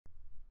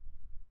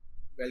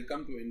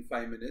welcome to In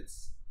 5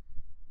 Minutes.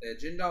 The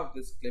agenda of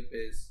this clip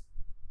is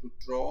to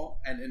draw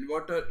an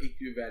inverter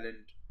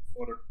equivalent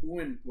for a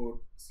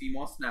 2-input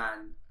CMOS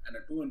NAND and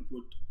a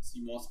 2-input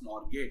CMOS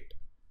NOR gate.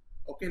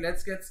 Okay,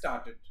 let's get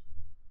started.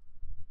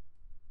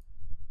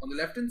 On the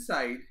left hand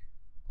side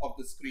of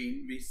the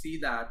screen, we see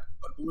that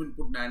a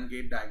 2-input NAND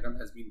gate diagram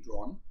has been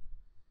drawn.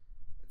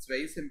 It's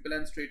very simple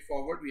and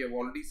straightforward. We have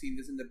already seen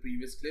this in the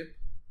previous clip.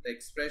 The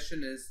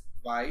expression is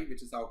Y,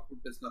 which is output,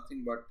 is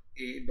nothing but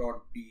A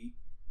dot B,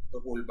 the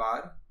whole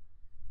bar,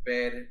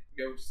 where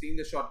we have seen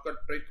the shortcut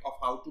trick of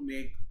how to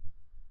make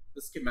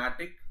the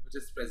schematic which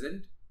is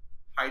present.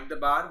 Hide the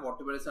bar,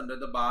 whatever is under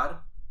the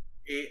bar,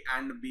 A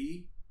and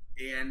B.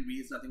 A and B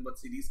is nothing but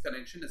series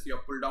connection, is your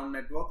pull down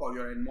network or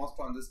your NMOS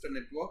transistor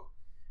network,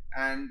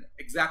 and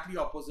exactly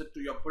opposite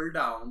to your pull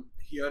down,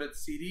 here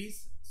it's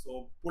series,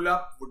 so pull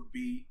up would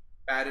be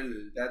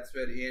parallel. That's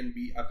where A and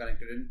B are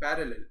connected in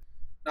parallel.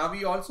 Now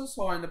we also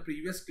saw in the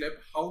previous clip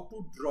how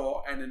to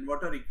draw an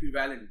inverter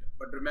equivalent,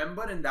 but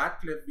remember in that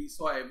clip we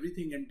saw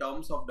everything in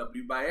terms of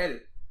W by L.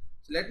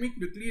 So let me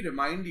quickly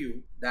remind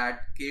you that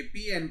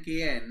Kp and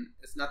Kn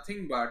is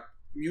nothing but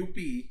mu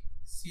P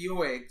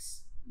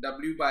COX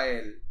W by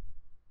L,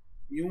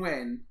 mu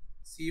N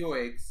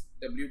COX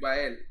W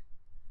by L.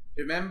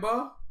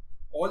 Remember,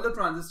 all the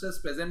transistors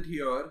present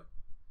here,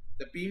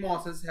 the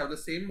PMOSs have the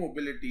same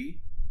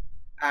mobility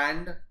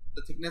and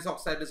the thickness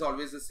oxide is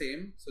always the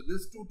same. So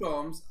these two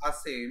terms are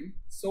same.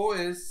 So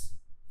is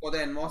for the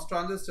NMOS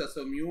transistor.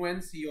 So mu N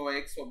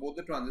COX for both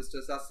the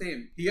transistors are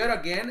same. Here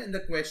again in the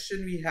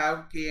question we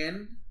have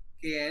Kn,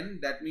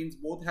 that means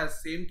both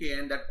has same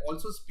Kn. That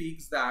also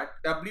speaks that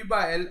W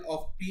by L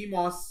of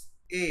PMOS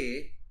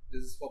A,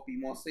 this is for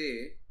PMOS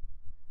A,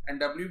 and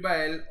W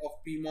by L of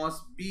PMOS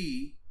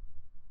B,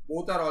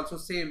 both are also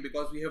same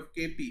because we have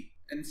Kp.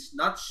 In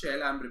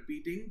nutshell, I'm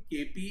repeating,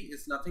 Kp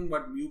is nothing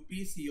but mu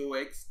P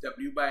COX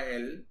W by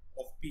L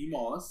of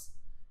PMOS.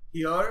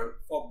 Here,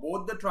 for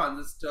both the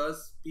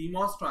transistors,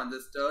 PMOS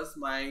transistors,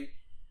 my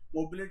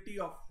mobility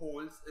of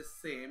holes is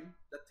same.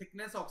 The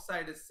thickness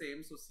oxide is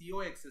same, so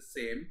COX is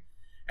same.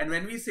 And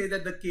when we say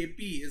that the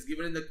Kp is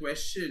given in the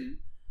question,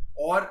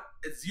 or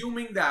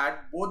assuming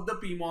that both the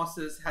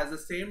PMOSs has the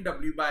same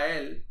W by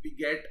L, we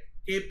get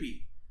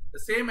Kp. The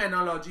same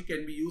analogy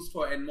can be used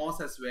for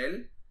NMOS as well.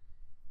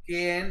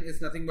 Kn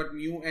is nothing but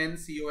mu N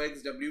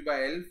COX W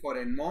by L for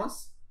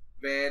NMOS,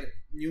 where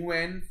mu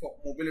N for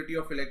mobility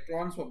of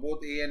electrons for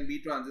both A and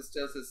B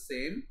transistors is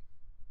same.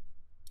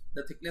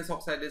 The thickness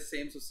oxide is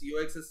same, so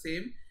COX is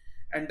same.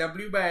 And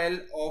W by L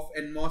of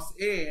NMOS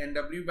A and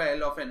W by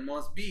L of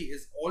NMOS B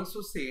is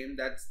also same.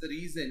 That's the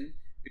reason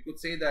we could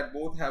say that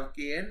both have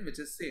Kn, which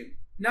is same.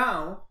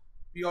 Now,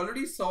 we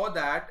already saw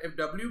that if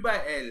W by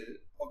L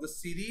of the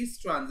series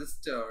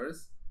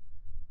transistors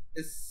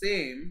is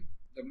same,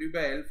 W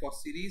by L for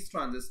series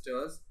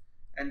transistors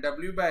and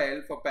W by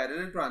L for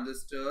parallel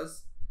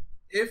transistors,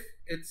 if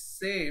it's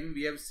same,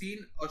 we have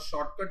seen a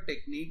shortcut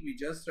technique. We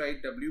just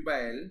write W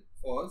by L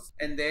first,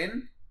 and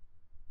then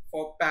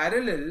for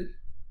parallel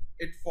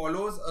it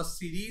follows a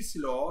series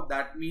law.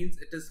 That means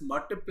it is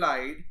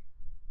multiplied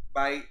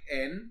by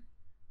N,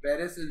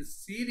 whereas in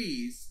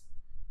series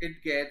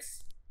it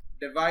gets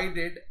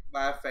divided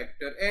by a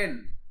factor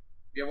N.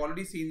 We have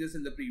already seen this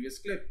in the previous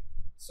clip.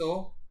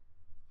 So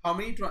how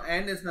many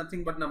N is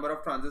nothing but number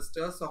of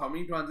transistors. So how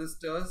many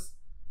transistors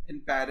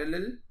in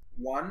parallel?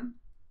 1,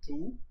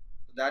 2.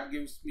 So that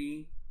gives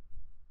me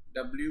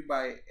W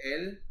by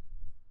L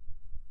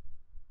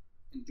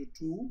into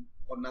 2,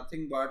 or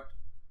nothing but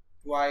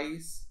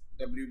twice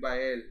W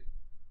by L.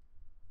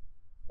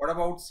 What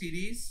about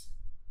series?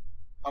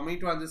 How many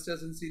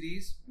transistors in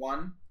series?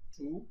 1,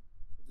 2.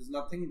 It is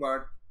nothing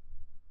but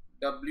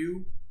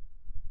W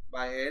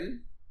by L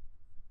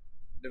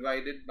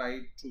divided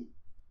by 2.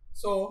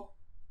 So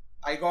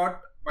I got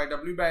my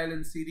W by L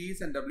in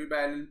series and W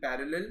by L in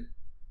parallel,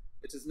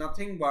 which is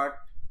nothing but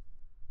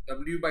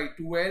W by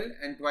 2L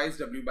and twice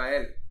W by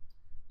L.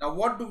 Now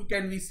what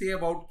can we say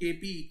about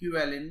Kp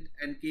equivalent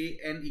and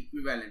Kn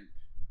equivalent?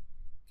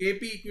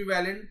 Kp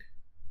equivalent,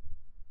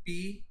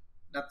 P,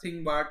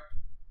 nothing but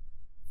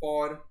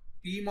for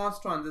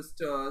PMOS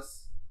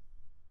transistors,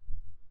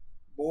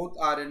 both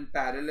are in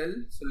parallel.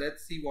 So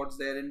let's see what's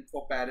there in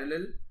for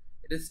parallel.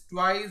 It is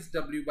twice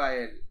W by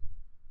L,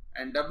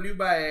 and W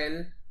by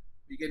L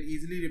we can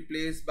easily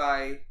replace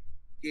by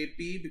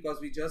Kp because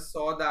we just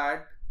saw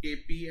that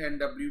Kp and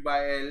W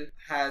by L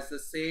has the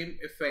same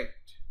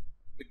effect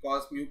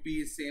because mu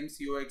P is same,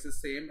 COX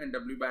is same, and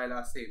W by L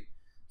are same.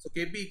 So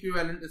Kp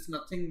equivalent is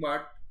nothing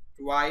but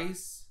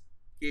twice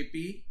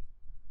Kp.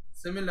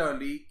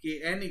 Similarly,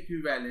 Kn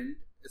equivalent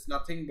is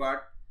nothing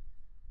but,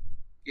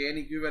 Kn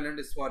equivalent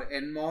is for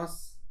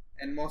NMOS.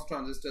 NMOS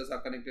transistors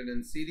are connected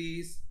in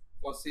series.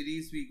 For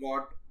series we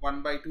got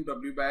 1 by 2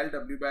 W by L.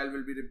 W by L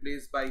will be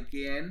replaced by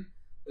Kn.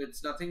 So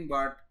it's nothing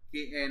but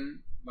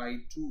Kn by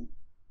 2.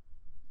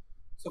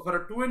 So for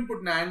a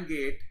 2-input NAND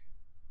gate,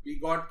 we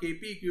got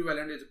Kp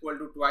equivalent is equal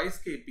to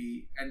twice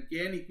Kp and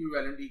Kn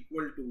equivalent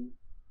equal to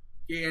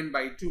Kn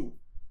by 2.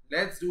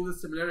 Let's do the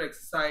similar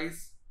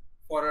exercise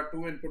for a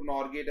 2-input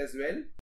NOR gate as well.